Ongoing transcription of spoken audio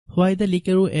Why the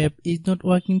Likerro app is not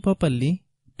working properly?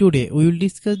 Today we will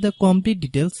discuss the complete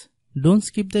details. Don't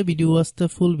skip the video, watch the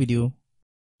full video.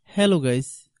 Hello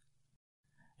guys,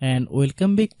 and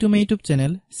welcome back to my YouTube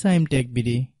channel Shaem Tech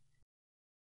BD.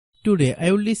 Today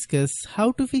I will discuss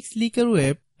how to fix Likerro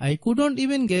app. I couldn't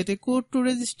even get a code to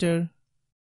register.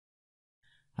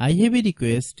 I have a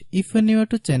request. If you are new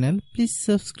to channel, please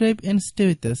subscribe and stay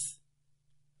with us.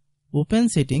 Open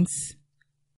settings.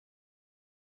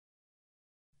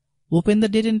 Open the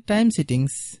date and time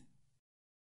settings.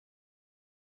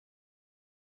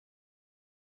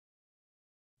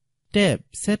 Tap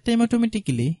Set Time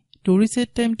Automatically to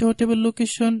reset time to whatever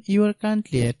location you are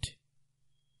currently at.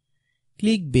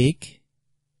 Click Back.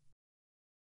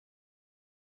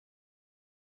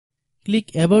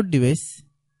 Click About Device.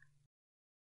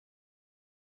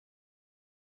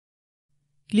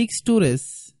 Click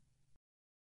Storage.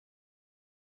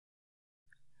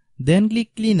 Then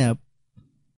click Cleanup.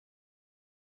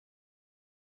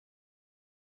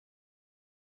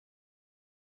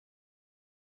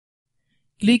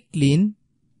 Click Clean.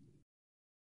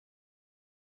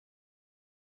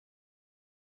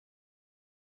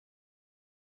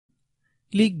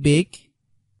 Click Back.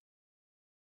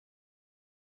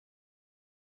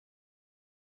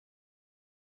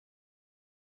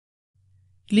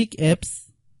 Click Apps.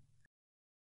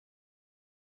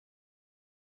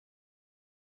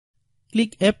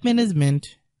 Click App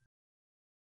Management.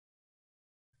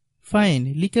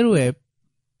 Find Likerro app.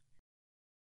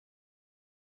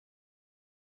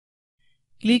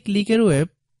 Click Likerro app.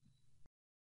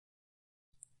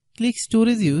 Click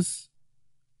Storage Use.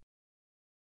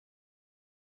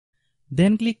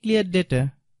 Then click Clear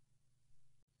Data.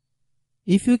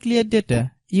 If you clear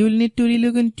data, you will need to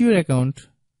relog into your account.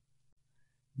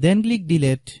 Then click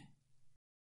Delete.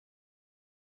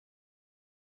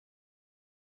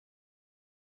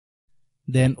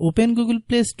 Then open Google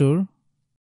Play Store.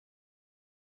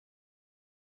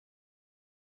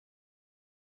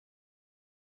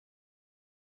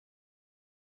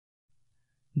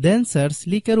 Then search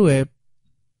Likerro app.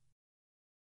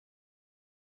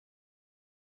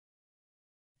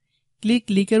 Click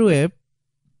Likerro app.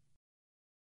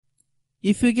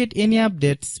 If you get any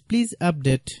updates, please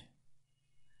update.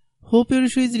 Hope your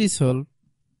issue is resolved.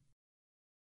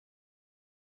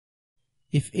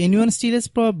 If anyone still has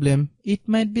problem, it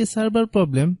might be a server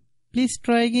problem. Please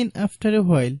try again after a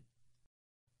while.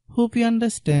 Hope you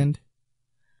understand.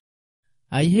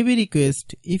 I have a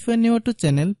request. If you are new to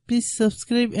channel, please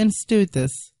subscribe and stay with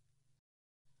us.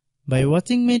 By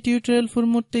watching my tutorial for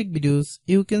more tech videos,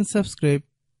 you can subscribe.